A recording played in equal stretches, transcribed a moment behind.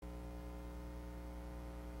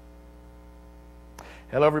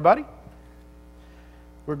Hello, everybody.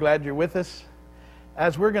 We're glad you're with us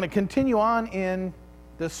as we're going to continue on in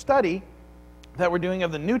the study that we're doing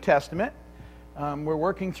of the New Testament. We're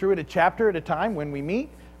working through it a chapter at a time when we meet.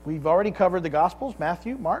 We've already covered the Gospels,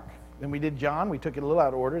 Matthew, Mark, then we did John. We took it a little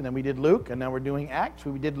out of order, and then we did Luke, and now we're doing Acts.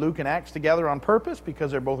 We did Luke and Acts together on purpose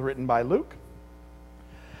because they're both written by Luke.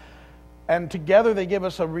 And together they give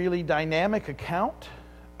us a really dynamic account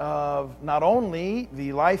of not only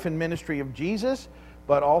the life and ministry of Jesus,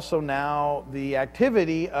 but also now the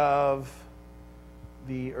activity of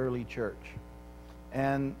the early church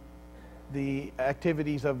and the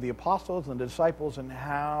activities of the apostles and the disciples and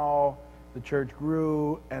how the church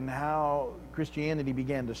grew and how Christianity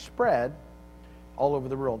began to spread all over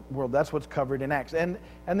the world. That's what's covered in Acts. And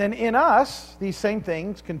then in us, these same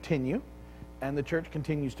things continue, and the church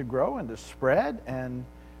continues to grow and to spread and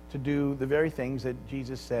to do the very things that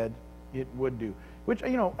Jesus said it would do. Which,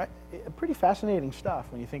 pretty fascinating stuff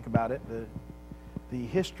when you think about it. The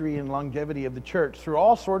history and longevity of the church through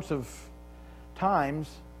all sorts of times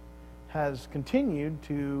has continued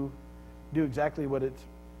to do exactly what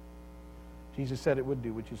Jesus said it would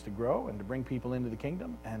do, which is to grow and to bring people into the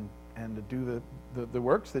kingdom and to do the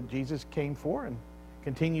works that Jesus came for and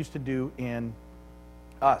continues to do in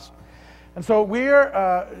us. And so we're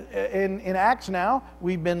in Acts now.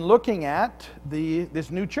 We've been looking at this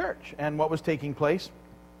new church and what was taking place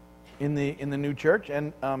in the new church,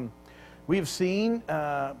 and we've seen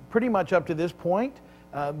pretty much up to this point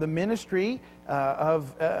the ministry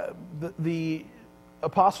of the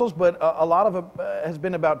apostles, but a lot of it has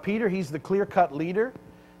been about Peter. He's the clear-cut leader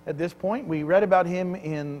at this point. We read about him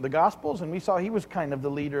in the Gospels, and we saw he was kind of the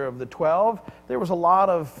leader of the 12. There was a lot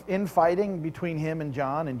of infighting between him and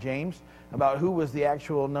John and James about who was the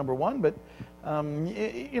actual number one, but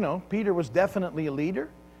Peter was definitely a leader,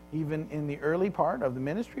 even in the early part of the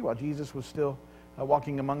ministry, while Jesus was still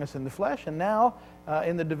walking among us in the flesh. And now,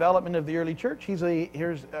 in the development of the early church, he's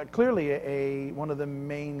clearly one of the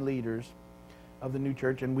main leaders of the new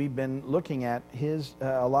church, and we've been looking at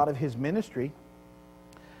a lot of his ministry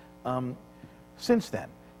since then.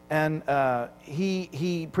 And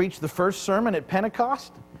he preached the first sermon at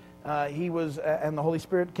Pentecost. And the Holy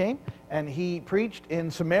Spirit came, and he preached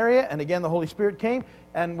in Samaria, and again the Holy Spirit came,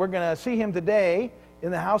 and we're going to see him today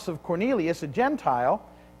in the house of Cornelius, a Gentile,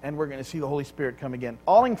 and we're going to see the Holy Spirit come again.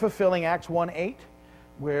 All in fulfilling Acts 1:8,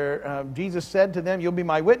 where Jesus said to them, "You'll be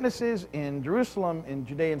my witnesses in Jerusalem, in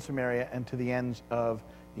Judea and Samaria, and to the ends of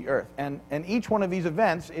the earth." And each one of these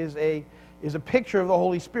events is a picture of the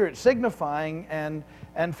Holy Spirit, signifying and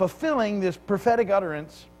fulfilling this prophetic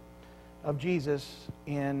utterance of Jesus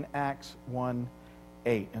in Acts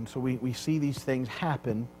 1:8. And so we see these things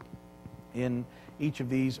happen in each of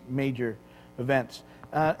these major events.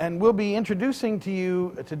 And we'll be introducing to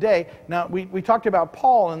you today. Now, we talked about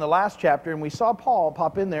Paul in the last chapter, and we saw Paul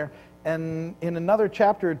pop in there. And in another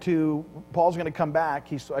chapter or two, Paul's going to come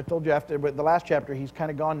back. I told you but the last chapter, he's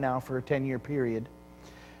kind of gone now for a 10-year period.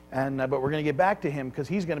 But we're going to get back to him because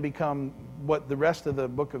he's going to become what the rest of the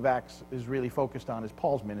book of Acts is really focused on, is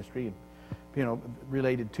Paul's ministry,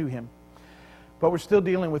 related to him. But we're still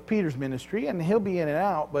dealing with Peter's ministry, and he'll be in and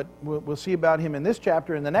out, but we'll see about him in this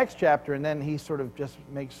chapter, in the next chapter, and then he sort of just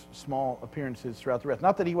makes small appearances throughout the rest.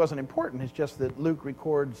 Not that he wasn't important, it's just that Luke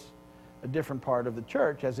records a different part of the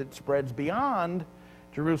church as it spreads beyond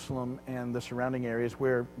Jerusalem and the surrounding areas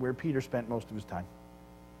where Peter spent most of his time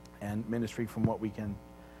and ministry, from what we can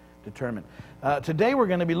determine. Today we're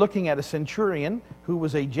going to be looking at a centurion who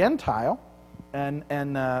was a Gentile, and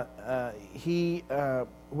he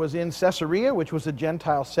was in Caesarea, which was a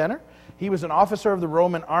Gentile center. He was an officer of the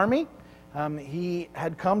Roman army. He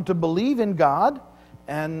had come to believe in God,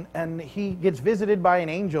 and he gets visited by an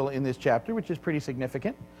angel in this chapter, which is pretty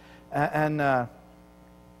significant. The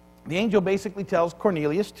angel basically tells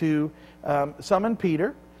Cornelius to summon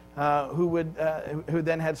Peter, who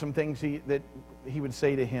then had some things that he would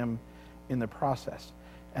say to him in the process.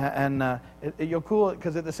 You're cool,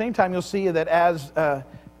 because at the same time you'll see that as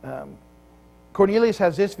Cornelius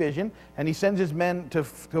has this vision, and he sends his men to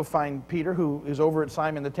find Peter, who is over at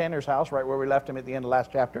Simon the tanner's house, right where we left him at the end of last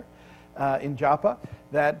chapter, in Joppa,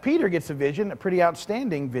 that Peter gets a vision, a pretty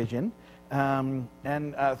outstanding vision, and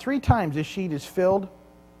 3 times his sheet is filled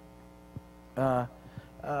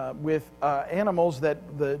with animals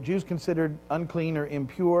that the Jews considered unclean or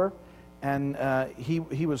impure, and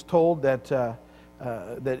he was told that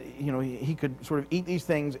he could sort of eat these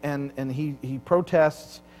things, and he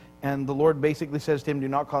protests, and the Lord basically says to him, "Do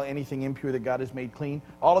not call anything impure that God has made clean."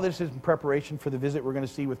 All of this is in preparation for the visit we're going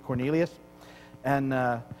to see with Cornelius. And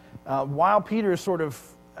while Peter is sort of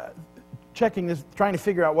checking this, trying to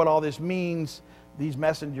figure out what all this means, these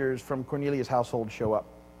messengers from Cornelius' household show up.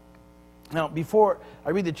 Now, before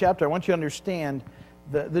I read the chapter, I want you to understand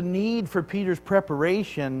the need for Peter's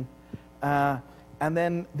preparation, and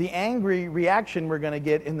then the angry reaction we're going to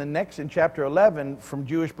get in chapter 11 from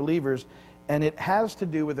Jewish believers. And it has to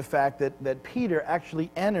do with the fact that Peter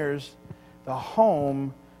actually enters the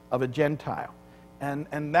home of a Gentile.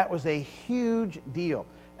 And that was a huge deal.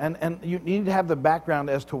 And you need to have the background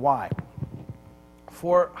as to why.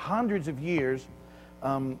 For hundreds of years,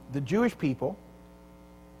 the Jewish people,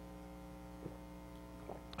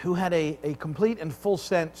 who had a complete and full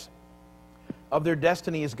sense of their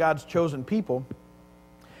destiny as God's chosen people,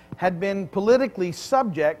 had been politically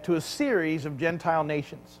subject to a series of Gentile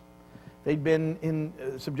nations. They'd been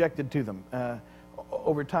subjected to them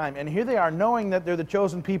over time. And here they are, knowing that they're the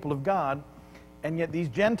chosen people of God, and yet these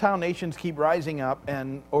Gentile nations keep rising up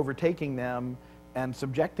and overtaking them and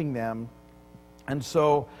subjecting them. And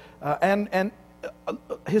so,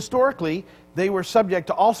 historically, they were subject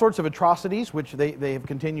to all sorts of atrocities, which they have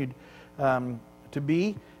continued to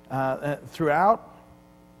be throughout.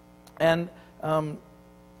 And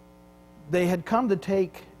they had come to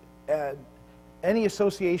take any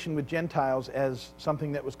association with Gentiles as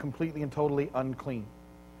something that was completely and totally unclean.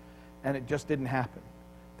 And it just didn't happen.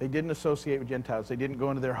 They didn't associate with Gentiles. They didn't go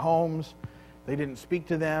into their homes. They didn't speak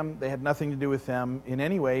to them. They had nothing to do with them in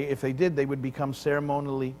any way. If they did, they would become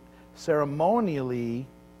ceremonially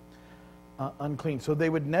unclean. So they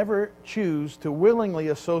would never choose to willingly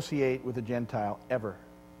associate with a Gentile, ever.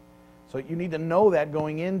 So you need to know that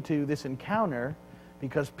going into this encounter,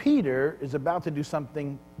 because Peter is about to do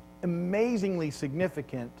something amazingly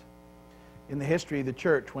significant in the history of the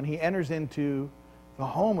church when he enters into the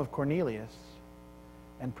home of Cornelius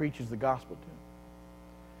and preaches the gospel to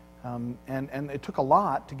him. And it took a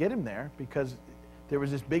lot to get him there, because there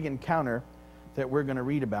was this big encounter that we're going to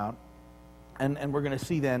read about, and we're going to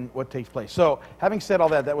see then what takes place. So, having said all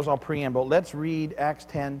that, that was all preamble. Let's read Acts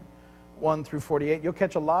 10, 1 through 48. You'll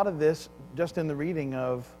catch a lot of this just in the reading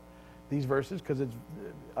of these verses, because it's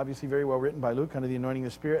obviously very well written by Luke, under the anointing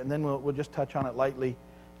of the Spirit, and then we'll just touch on it lightly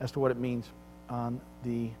as to what it means on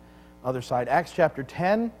the other side. Acts chapter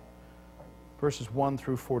 10, verses 1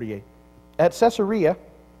 through 48. At Caesarea,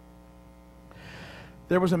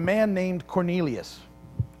 there was a man named Cornelius,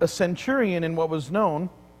 a centurion in what was known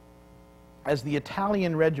as the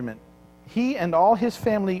Italian regiment. He and all his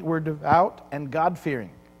family were devout and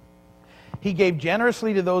God-fearing. He gave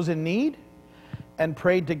generously to those in need and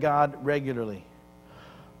prayed to God regularly.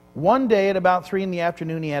 One day at about 3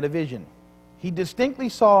 p.m, he had a vision. He distinctly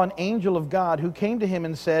saw an angel of God who came to him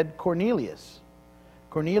and said, "Cornelius."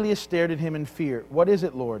 Cornelius stared at him in fear. "What is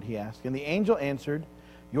it, Lord?" he asked. And the angel answered,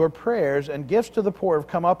 "Your prayers and gifts to the poor have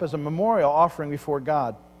come up as a memorial offering before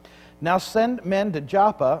God. Now send men to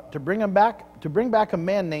Joppa to bring back a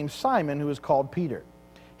man named Simon, who is called Peter.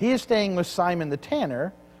 He is staying with Simon the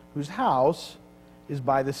tanner, whose house is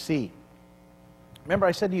by the sea." Remember,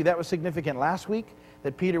 I said to you that was significant last week,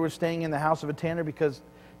 that Peter was staying in the house of a tanner, because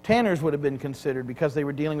tanners would have been considered, because they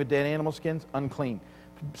were dealing with dead animal skins, unclean.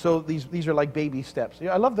 So these are like baby steps.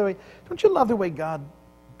 I love the way. Don't you love the way God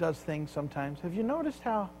does things sometimes? Have you noticed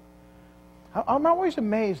how I'm always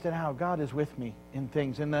amazed at how God is with me in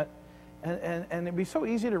things, and it'd be so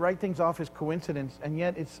easy to write things off as coincidence, and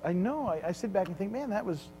yet I sit back and think, man, that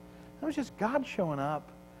was just God showing up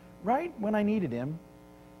right when I needed him,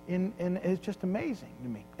 and it's just amazing to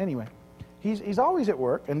me. Anyway, he's always at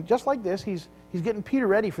work, and just like this, he's getting Peter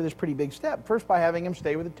ready for this pretty big step. First, by having him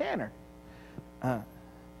stay with a tanner.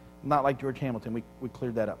 Not like George Hamilton. We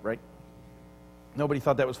cleared that up, right? Nobody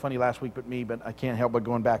thought that was funny last week but me, but I can't help but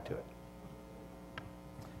going back to it,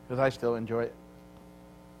 because I still enjoy it.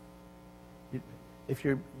 If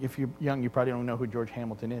you're young, you probably don't know who George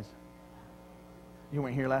Hamilton is. You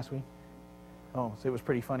weren't here last week? Oh, so it was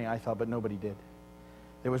pretty funny, I thought, but nobody did.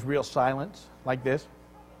 There was real silence, like this.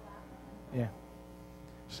 Yeah.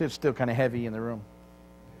 So it's still kind of heavy in the room.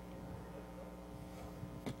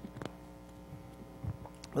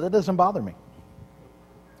 But that doesn't bother me.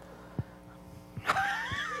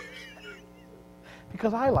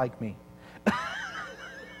 Because I like me.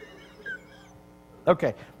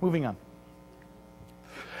 Okay, moving on.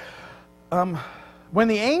 When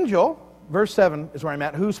the angel, verse 7 is where I'm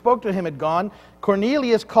at, who spoke to him had gone,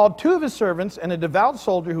 Cornelius called 2 of his servants and a devout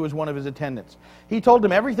soldier who was one of his attendants. He told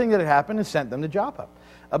them everything that had happened and sent them to Joppa.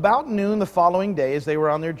 About noon the following day, as they were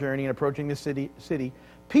on their journey and approaching the city,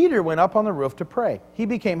 Peter went up on the roof to pray. He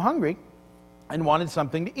became hungry and wanted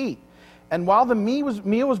something to eat. And while the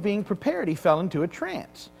meal was being prepared, he fell into a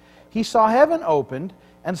trance. He saw heaven opened,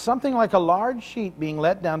 and something like a large sheet being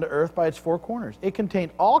let down to earth by its four corners. It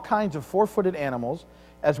contained all kinds of four-footed animals,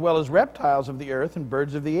 as well as reptiles of the earth and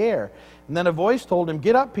birds of the air. And then a voice told him,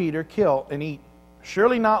 "Get up, Peter, kill and eat."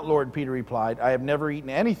 "Surely not, Lord," Peter replied. "I have never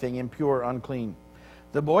eaten anything impure or unclean."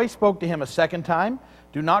 The voice spoke to him a second time,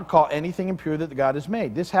 "Do not call anything impure that God has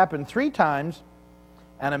made." This happened 3 times,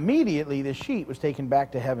 and immediately the sheet was taken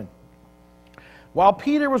back to heaven. While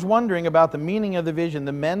Peter was wondering about the meaning of the vision,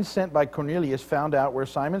 the men sent by Cornelius found out where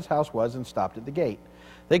Simon's house was and stopped at the gate.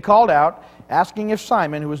 They called out, asking if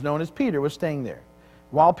Simon, who was known as Peter, was staying there.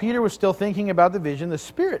 While Peter was still thinking about the vision, the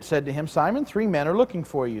Spirit said to him, "Simon, 3 men are looking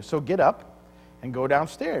for you, so get up and go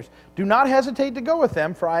downstairs. Do not hesitate to go with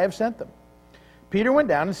them, for I have sent them." Peter went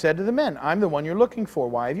down and said to the men, "I'm the one you're looking for.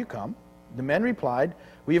 Why have you come?" The men replied,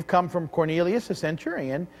 "We have come from Cornelius, a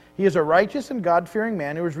centurion. He is a righteous and God-fearing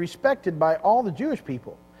man who is respected by all the Jewish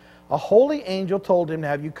people. A holy angel told him to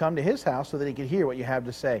have you come to his house so that he could hear what you have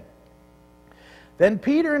to say." Then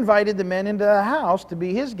Peter invited the men into the house to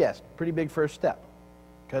be his guest. Pretty big first step,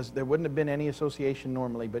 because there wouldn't have been any association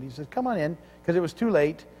normally. But he said, "Come on in," because it was too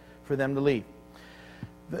late for them to leave.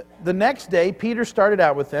 The next day, Peter started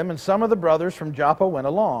out with them, and some of the brothers from Joppa went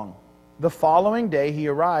along. The following day, he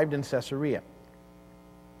arrived in Caesarea.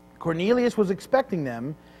 Cornelius was expecting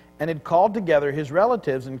them and had called together his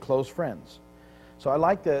relatives and close friends. So I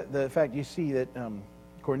like the fact you see that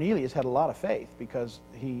Cornelius had a lot of faith, because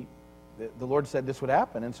the Lord said this would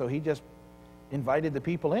happen, and so he just invited the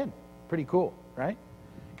people in. Pretty cool, right?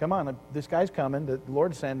 Come on, this guy's coming, the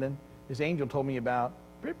Lord's sending, this angel told me about.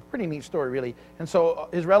 Pretty neat story, really. And so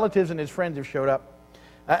his relatives and his friends have showed up.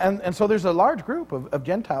 And so there's a large group of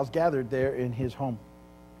Gentiles gathered there in his home.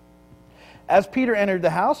 As Peter entered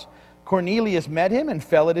the house, Cornelius met him and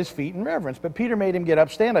fell at his feet in reverence. But Peter made him get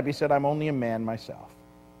up. "Stand up," he said. "I'm only a man myself."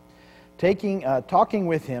 Talking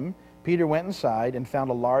with him, Peter went inside and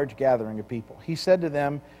found a large gathering of people. He said to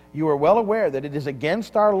them, "You are well aware that it is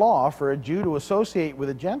against our law for a Jew to associate with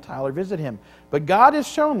a Gentile or visit him. But God has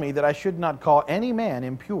shown me that I should not call any man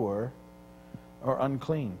impure or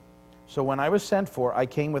unclean. So when I was sent for, I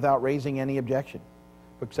came without raising any objection,"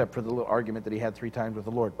 except for the little argument that he had 3 times with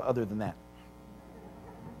the Lord. But other than that,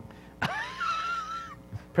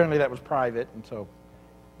 apparently that was private, and so.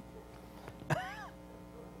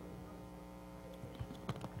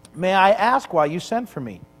 "May I ask why you sent for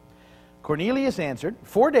me?" Cornelius answered,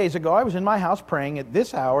 4 days ago I was in my house praying at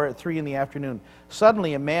this hour at 3 in the afternoon.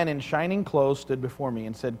 Suddenly a man in shining clothes stood before me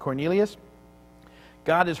and said, 'Cornelius,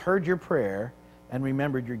 God has heard your prayer and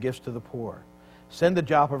remembered your gifts to the poor. Send the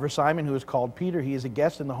Joppa for Simon, who is called Peter. He is a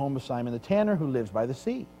guest in the home of Simon the tanner, who lives by the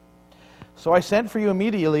sea.' So I sent for you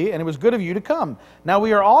immediately, and it was good of you to come. Now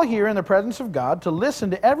we are all here in the presence of God to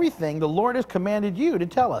listen to everything the Lord has commanded you to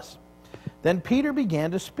tell us." Then Peter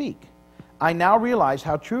began to speak. "I now realize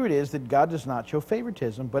how true it is that God does not show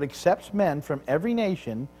favoritism, but accepts men from every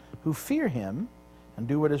nation who fear him and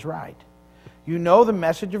do what is right. You know the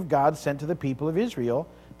message of God sent to the people of Israel,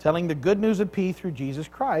 telling the good news of peace through Jesus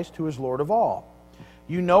Christ, who is Lord of all.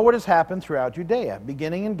 You know what has happened throughout Judea,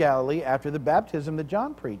 beginning in Galilee after the baptism that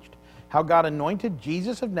John preached, how God anointed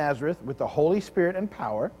Jesus of Nazareth with the Holy Spirit and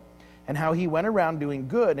power, and how he went around doing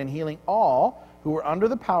good and healing all who were under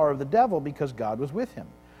the power of the devil, because God was with him.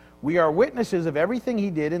 We are witnesses of everything he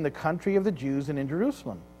did in the country of the Jews and in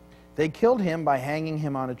Jerusalem. They killed him by hanging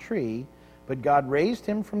him on a tree, but God raised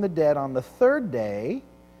him from the dead on the 3rd day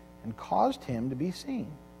and caused him to be seen.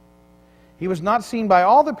 He was not seen by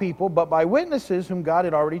all the people, but by witnesses whom God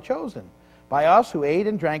had already chosen, by us who ate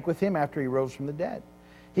and drank with him after he rose from the dead.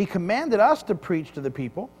 He commanded us to preach to the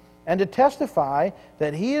people and to testify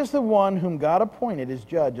that he is the one whom God appointed as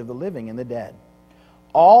judge of the living and the dead.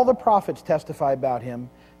 All the prophets testify about him,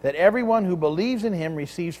 that everyone who believes in him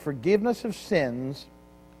receives forgiveness of sins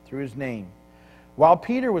through his name." While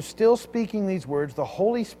Peter was still speaking these words, the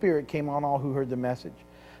Holy Spirit came on all who heard the message.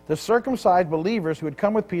 The circumcised believers who had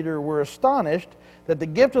come with Peter were astonished that the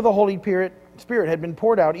gift of the Holy Spirit had been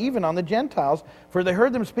poured out even on the Gentiles, for they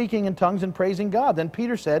heard them speaking in tongues and praising God. Then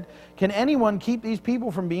Peter said, "Can anyone keep these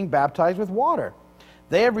people from being baptized with water?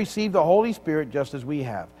 They have received the Holy Spirit just as we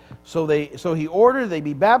have." So he ordered they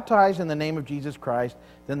be baptized in the name of Jesus Christ.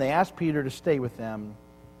 Then they asked Peter to stay with them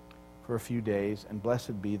for a few days, and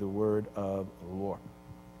blessed be the word of the Lord.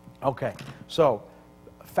 Okay, so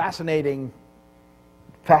fascinating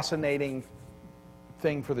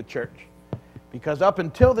thing for the church. Because up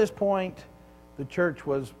until this point, the church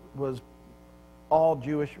was all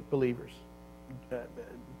Jewish believers.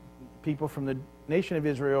 People from the nation of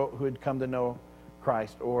Israel who had come to know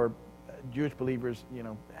Christ, or Jewish believers,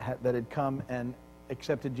 that had come and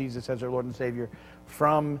accepted Jesus as their Lord and Savior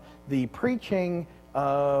from the preaching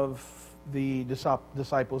of the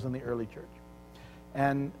disciples in the early church.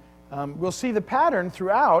 And we'll see the pattern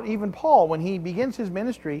throughout. Even Paul, when he begins his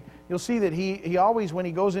ministry, you'll see that he always, when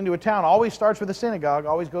he goes into a town, always starts with the synagogue,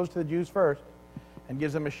 always goes to the Jews first and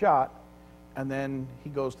gives them a shot, and then he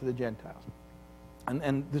goes to the Gentiles.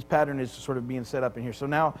 And this pattern is sort of being set up in here. So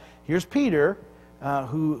now, here's Peter,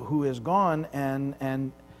 who has gone,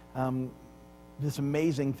 and this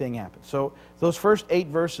amazing thing happens. So those first 8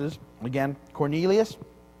 verses, again, Cornelius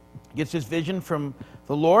gets his vision from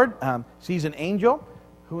the Lord, sees an angel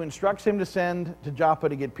who instructs him to send to Joppa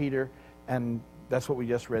to get Peter, and that's what we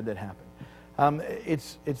just read that happened.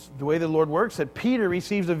 It's the way the Lord works, that Peter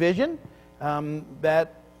receives a vision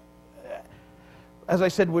that, as I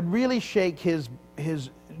said, would really shake his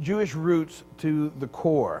Jewish roots to the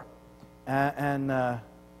core.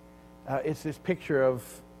 It's this picture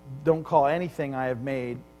of, don't call anything I have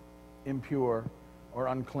made impure or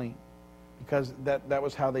unclean, because that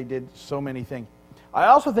was how they did so many things. I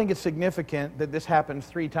also think it's significant that this happens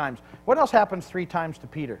 3 times. What else happens 3 times to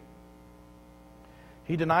Peter?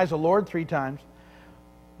 He denies the Lord 3 times,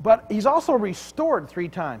 but he's also restored 3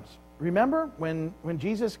 times. Remember when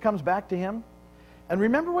Jesus comes back to him? And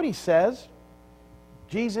remember what he says?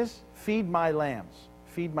 Jesus, feed my lambs,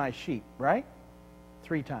 feed my sheep, right?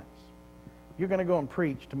 3 times. You're going to go and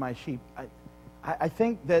preach to my sheep. I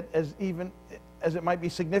think that as it might be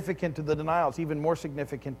significant to the denial, it's even more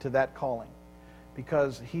significant to that calling.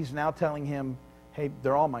 Because he's now telling him, hey,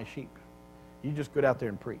 they're all my sheep. You just go out there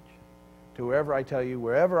and preach. To wherever I tell you,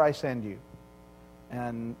 wherever I send you.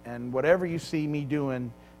 And whatever you see me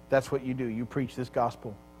doing, that's what you do. You preach this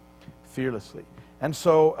gospel fearlessly. And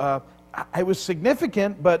so it was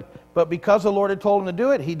significant, but because the Lord had told him to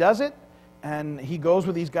do it, he does it. And he goes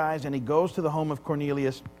with these guys, and he goes to the home of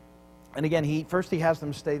Cornelius. And again, first he has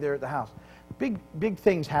them stay there at the house. Big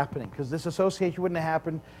things happening, because this association wouldn't have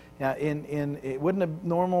happened. It wouldn't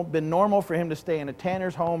have been normal for him to stay in a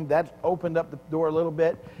tanner's home. That opened up the door a little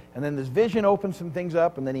bit. And then this vision opens some things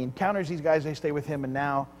up, and then he encounters these guys, they stay with him, and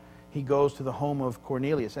now he goes to the home of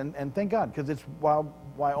Cornelius. And thank God, because it's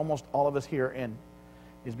why almost all of us here are in,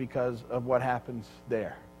 is because of what happens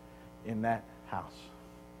there in that house.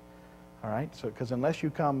 All right? So, because unless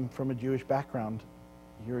you come from a Jewish background,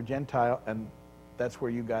 you're a Gentile, and that's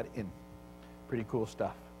where you got in. Pretty cool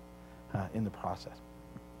stuff in the process.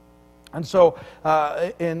 And so,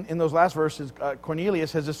 in those last verses,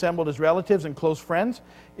 Cornelius has assembled his relatives and close friends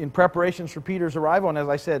in preparations for Peter's arrival. And as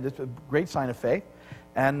I said, it's a great sign of faith.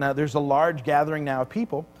 And there's a large gathering now of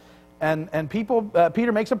people. And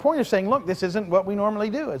Peter makes a point of saying, look, this isn't what we normally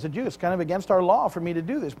do as a Jew. It's kind of against our law for me to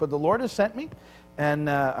do this. But the Lord has sent me, and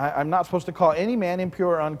I'm not supposed to call any man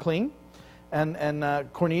impure or unclean.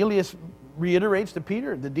 And Cornelius reiterates to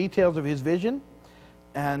Peter the details of his vision.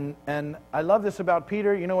 And I love this about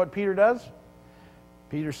Peter. You know what Peter does?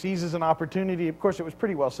 Peter seizes an opportunity. Of course, it was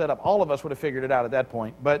pretty well set up. All of us would have figured it out at that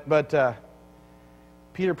point. But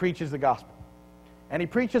Peter preaches the gospel. And he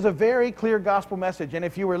preaches a very clear gospel message. And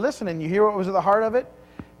if you were listening, you hear what was at the heart of it?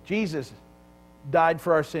 Jesus died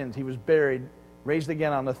for our sins. He was buried, raised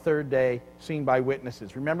again on the 3rd day, seen by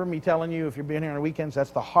witnesses. Remember me telling you, if you're being here on the weekends,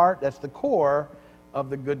 that's the heart, that's the core of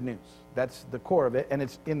the good news. That's the core of it, and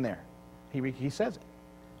it's in there. He says it.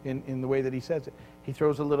 In the way that he says it. He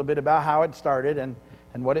throws a little bit about how it started and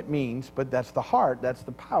what it means, but that's the heart, that's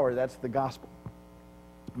the power, that's the gospel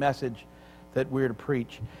message that we're to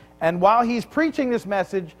preach. And while he's preaching this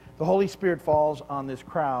message, the Holy Spirit falls on this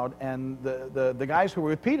crowd, and the guys who were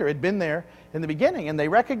with Peter had been there in the beginning, and they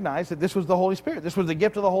recognized that this was the Holy Spirit. This was the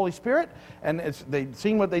gift of the Holy Spirit, and they'd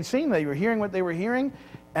seen what they'd seen, they were hearing what they were hearing,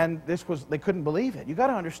 and they couldn't believe it. You got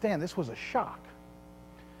to understand, this was a shock.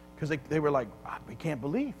 Because they were like, we can't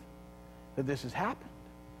believe that this has happened.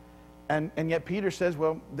 And yet Peter says,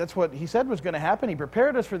 well, that's what he said was going to happen. He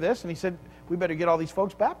prepared us for this, and he said, we better get all these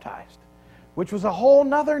folks baptized, which was a whole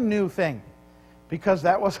nother new thing, because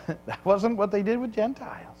that wasn't what they did with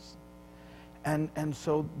Gentiles. And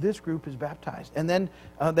so this group is baptized. And then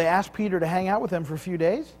they asked Peter to hang out with them for a few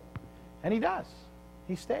days, and he does.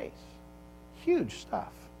 He stays. Huge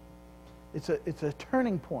stuff. It's a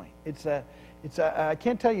turning point. I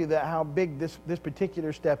can't tell you how big this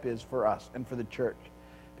particular step is for us and for the church.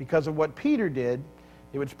 Because of what Peter did,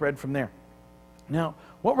 it would spread from there. Now,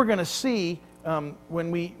 what we're going to see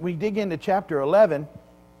when we dig into chapter 11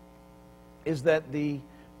 is that the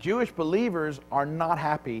Jewish believers are not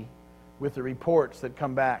happy with the reports that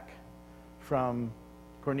come back from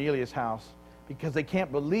Cornelius' house, because they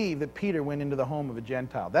can't believe that Peter went into the home of a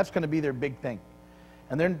Gentile. That's going to be their big thing.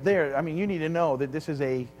 And they're there. I mean, you need to know that this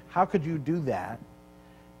is how could you do that?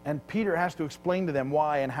 And Peter has to explain to them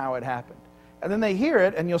why and how it happened. and then they hear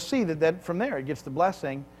it, and you'll see that from there it gets the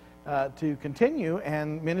blessing to continue,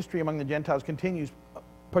 and ministry among the Gentiles continues,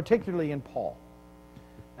 particularly in Paul.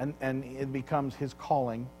 And it becomes his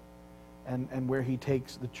calling and where he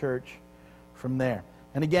takes the church from there.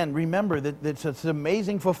 And again, remember that it's an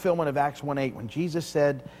amazing fulfillment of Acts 1:8 when Jesus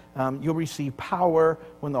said, you'll receive power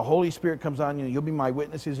when the Holy Spirit comes on you. You'll be my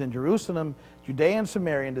witnesses in Jerusalem, Judea, and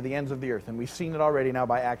Samaria, and to the ends of the earth. And we've seen it already now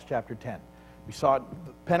by Acts chapter 10. We saw it,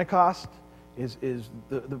 Pentecost is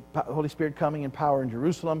the Holy Spirit coming in power in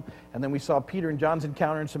Jerusalem. And then we saw Peter and John's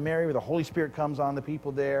encounter in Samaria where the Holy Spirit comes on the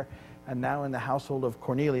people there. And now in the household of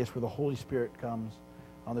Cornelius where the Holy Spirit comes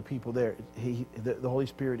on the people there. The Holy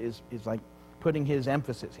Spirit is like putting his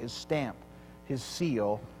emphasis, his stamp, his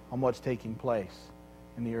seal on what's taking place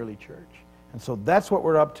in the early church. And so that's what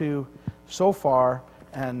we're up to so far,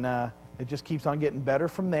 and it just keeps on getting better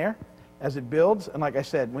from there as it builds. And like I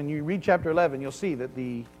said, when you read chapter 11, you'll see that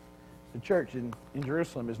the church in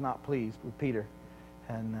Jerusalem is not pleased with Peter.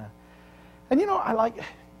 And you know,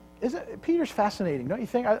 Peter's fascinating, don't you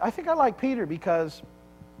think? I think I like Peter because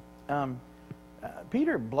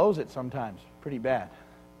Peter blows it sometimes pretty bad.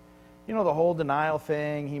 You know, the whole denial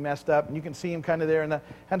thing, he messed up, and you can see him kind of there.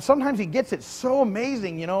 And sometimes he gets it so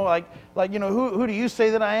amazing, you know, like you know, who do you say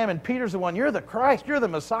that I am? And Peter's the one, you're the Christ, you're the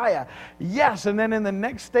Messiah. Yes, and then in the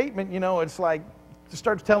next statement, you know, it's like,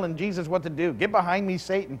 starts telling Jesus what to do. Get behind me,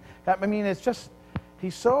 Satan. I mean, it's just,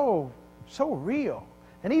 he's so real.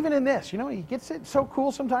 And even in this, you know, he gets it so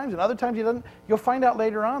cool sometimes, and other times he doesn't. You'll find out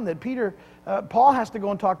later on that Paul has to go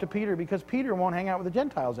and talk to Peter because Peter won't hang out with the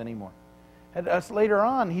Gentiles anymore. And later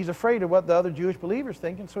on, he's afraid of what the other Jewish believers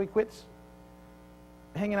think, and so he quits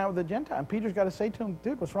hanging out with the Gentiles. And Peter's got to say to him,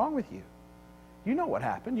 dude, what's wrong with you? You know what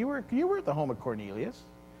happened. You were at the home of Cornelius,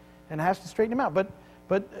 and has to straighten him out.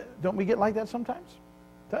 But don't we get like that sometimes?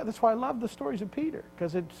 That's why I love the stories of Peter,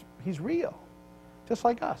 because he's real, just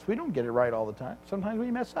like us. We don't get it right all the time. Sometimes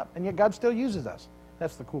we mess up, and yet God still uses us.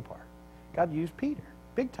 That's the cool part. God used Peter,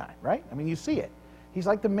 big time, right? I mean, you see it. He's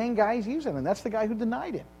like the main guy he's using, and that's the guy who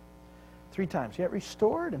denied him 3 times, yet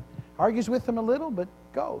restored, and argues with him a little, but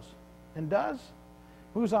goes and does,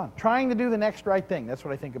 moves on, trying to do the next right thing. That's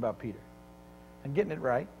what I think about Peter, and getting it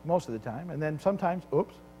right most of the time, and then sometimes,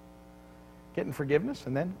 oops, getting forgiveness,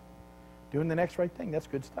 and then doing the next right thing. That's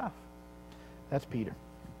good stuff. That's Peter.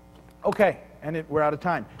 Okay, and we're out of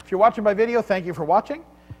time. If you're watching by video, thank you for watching,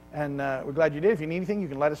 and we're glad you did. If you need anything, you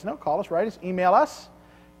can let us know, call us, write us, email us,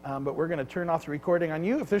 but we're going to turn off the recording on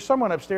you. If there's someone upstairs